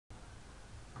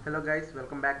Hello guys,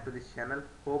 welcome back to this channel.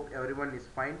 Hope everyone is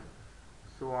fine.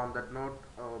 So on that note,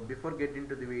 before getting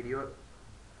into the video,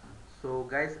 so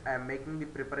guys, I am making the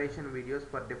preparation videos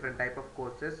for different type of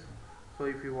courses. So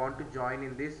if you want to join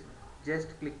in this,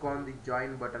 just click on the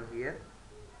join button here.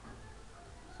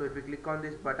 So if you click on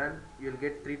this button, you'll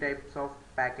get three types of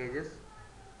packages.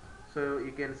 So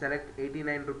you can select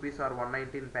 89 rupees or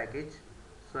 119 package.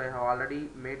 So I have already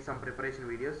made some preparation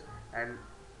videos and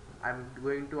I'm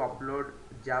going to upload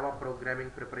Java programming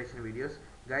preparation videos.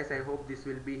 Guys, I hope this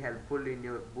will be helpful in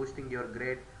your boosting your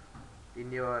grade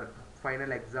in your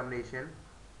final examination.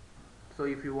 So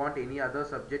if you want any other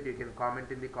subject, you can comment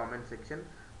in the comment section.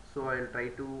 So I'll try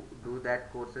to do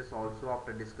that courses also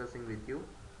after discussing with you.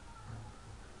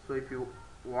 So if you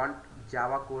want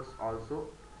Java course also,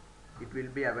 it will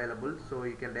be available, so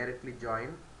you can directly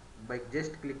join by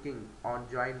just clicking on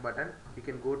join button. You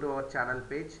can go to our channel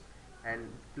page and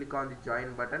click on the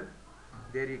join button.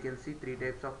 There you can see three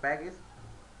types of package,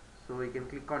 so you can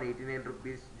click on 89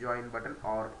 rupees join button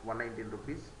or 119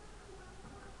 rupees.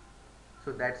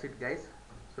 So that's it guys,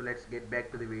 so let's get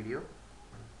back to the video.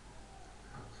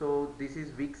 So this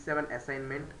is week 7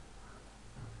 assignment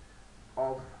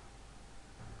of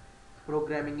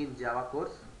programming in Java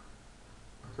course.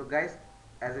 So guys,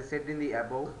 as I said in the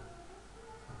above,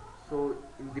 so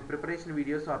in the preparation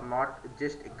videos are not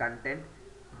just a content.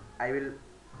 I will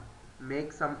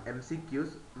make some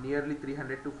MCQs, nearly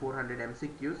 300 to 400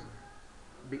 MCQs.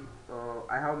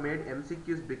 I have made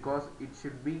MCQs because it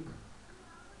should be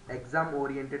exam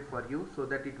oriented for you, so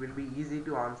that it will be easy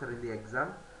to answer in the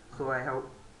exam. So I have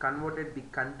converted the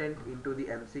content into the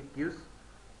MCQs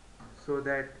so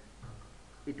that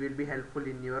it will be helpful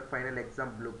in your final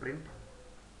exam blueprint.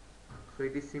 So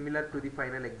it is similar to the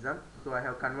final exam, so I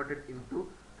have converted into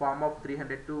form of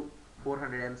 300 to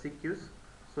 400 MCQs,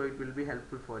 so it will be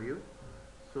helpful for you.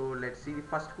 So let's see the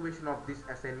first question of this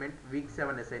assignment, week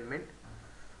 7 assignment.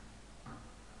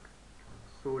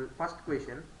 So first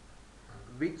question,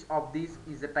 which of these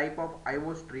is a type of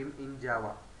IO stream in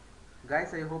Java?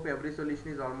 Guys, I hope every solution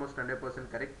is almost 100%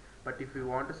 correct, but if you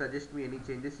want to suggest me any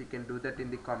changes, you can do that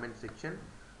in the comment section.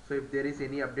 So if there is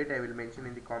any update, I will mention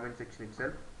in the comment section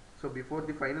itself. So before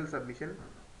the final submission,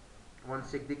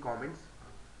 once check the comments.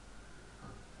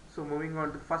 So moving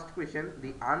on to first question,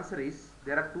 the answer is,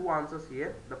 there are two answers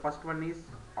here. The first one is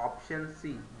option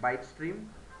C, byte stream,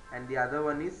 and the other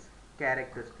one is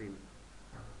character stream.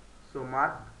 So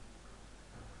mark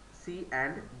C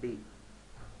and D.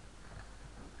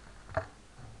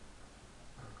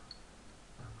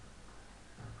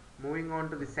 Moving on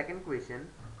to the second question,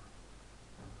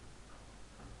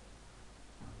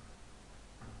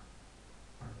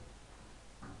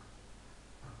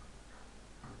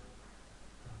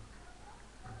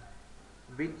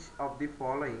 which of the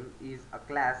following is a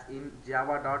class in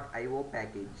java.io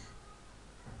package?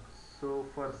 So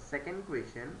for second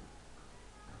question,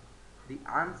 the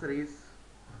answer is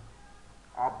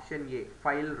option A,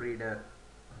 file reader.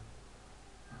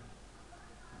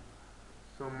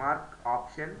 So mark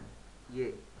option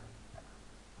A.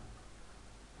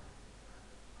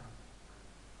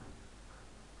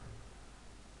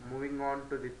 Moving on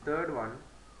to the third one.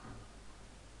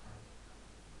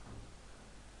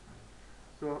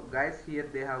 So guys, here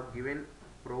they have given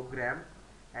program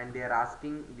and they are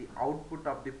asking the output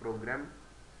of the program.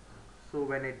 So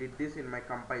when I did this in my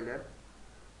compiler,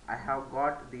 I have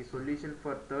got the solution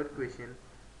for third question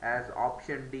as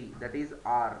option D, that is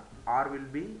R. R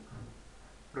will be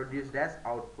produced as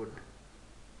output.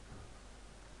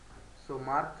 So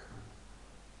mark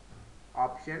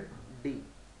option D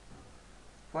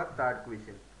for third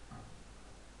question.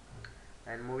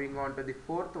 And moving on to the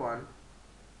fourth one.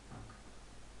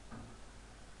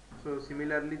 So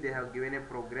similarly, they have given a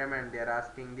program and they are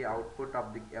asking the output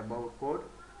of the above code.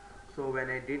 So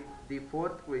when I did the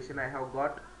fourth question, I have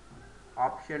got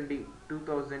option D,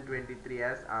 2023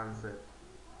 as answer.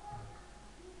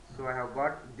 So I have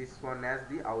got this one as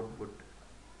the output.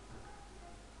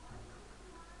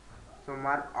 So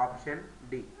mark option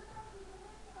D.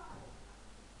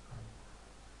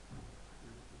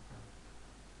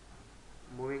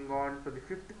 Moving on to the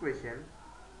fifth question.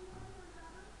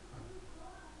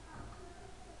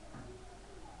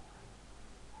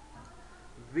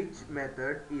 Which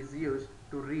method is used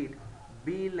to read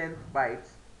B length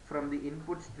bytes from the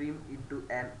input stream into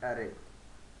an array?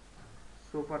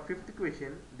 So for fifth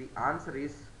question, the answer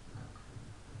is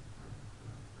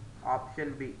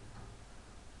option B,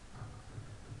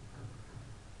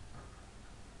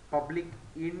 public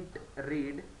int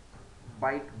read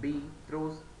byte B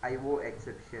throws IO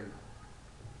exception.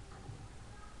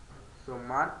 So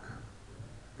mark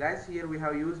Guys, here we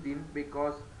have used int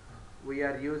because we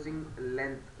are using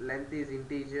length is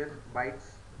integer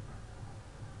bytes,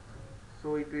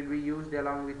 so it will be used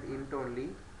along with int only.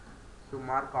 So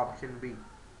mark option B.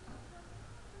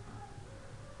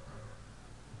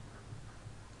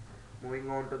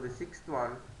 Moving on to the sixth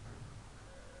one.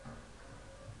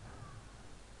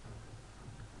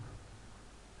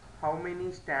 How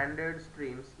many standard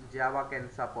streams Java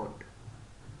can support?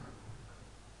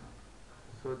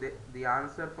 So the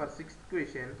answer for sixth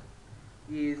question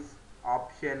is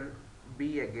option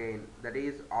B again, that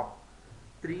is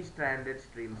three standard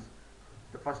streams.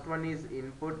 The first one is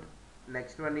input,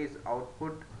 next one is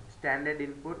output, standard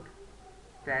input,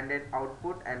 standard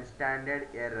output and standard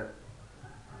error.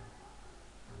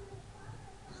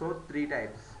 So three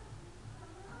types.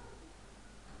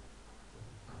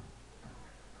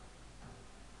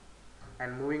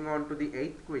 And moving on to the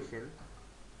eighth question,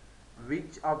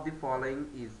 which of the following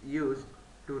is used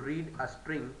to read a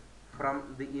string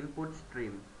from the input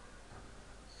stream?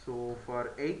 So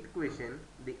for eighth question,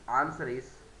 the answer is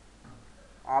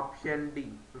option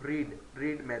D,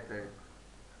 read method.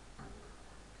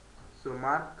 So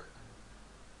mark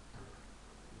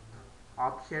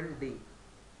option D.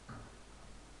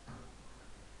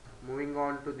 Moving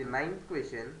on to the ninth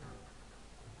question,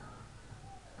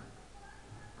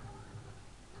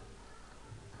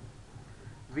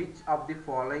 which of the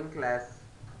following class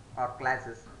or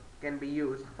classes can be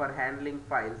used for handling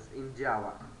files in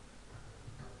Java?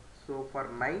 So for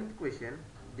ninth question,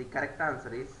 the correct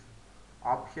answer is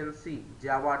option C,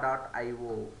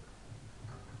 java.io.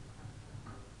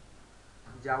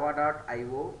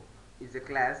 Java.io is a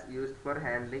class used for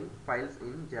handling files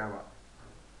in Java.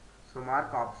 So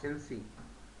mark option C.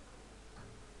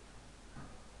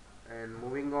 And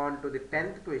moving on to the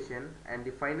 10th question and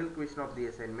the final question of the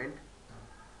assignment,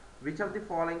 which of the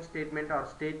following statement or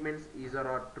statements is or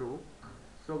are true?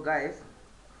 So guys,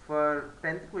 for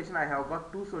 10th question I have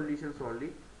got two solutions only,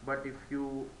 but if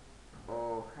you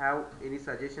have any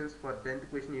suggestions for 10th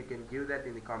question, you can give that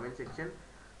in the comment section.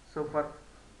 So for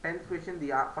 10th question,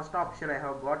 the first option I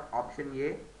have got option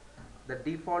A, the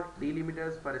default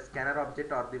delimiters for a scanner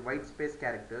object are the white space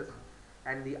characters,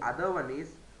 and the other one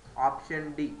is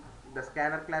option D, the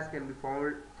scanner class can be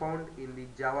found in the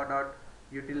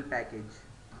java.util package.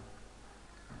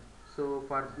 So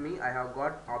for me, I have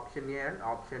got option A and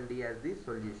option D as the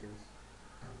solutions.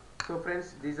 So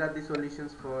friends, these are the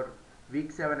solutions for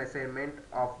week 7 assignment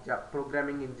of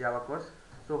programming in Java course.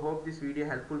 So hope this video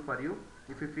helpful for you.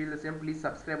 If you feel the same, please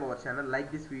subscribe our channel,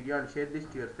 like this video and share this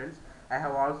to your friends. I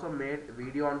have also made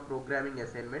video on programming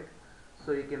assignment,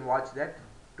 so you can watch that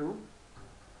too.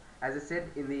 As I said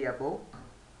in the above,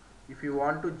 if you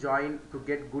want to join to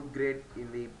get good grade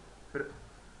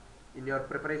in your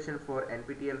preparation for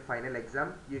NPTEL final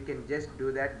exam, you can just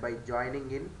do that by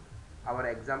joining in our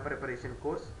exam preparation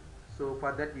course. So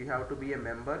for that you have to be a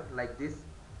member like this.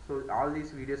 So all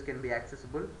these videos can be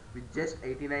accessible with just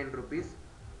 89 rupees.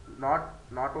 Not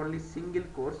only single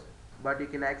course, but you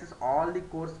can access all the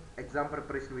course exam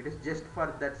preparation videos just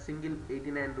for that single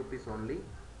 89 rupees only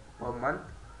per month.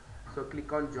 So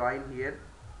click on join here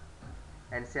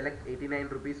and select 89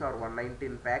 rupees or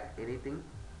 119 pack, anything.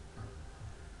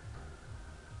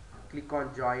 Click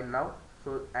on join now,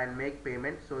 so and make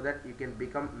payment so that you can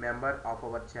become member of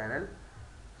our channel.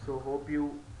 So hope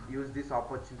you use this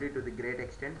opportunity to the great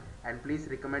extent, and please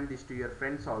recommend this to your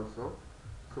friends also.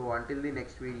 So until the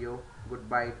next video,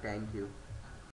 goodbye, thank you.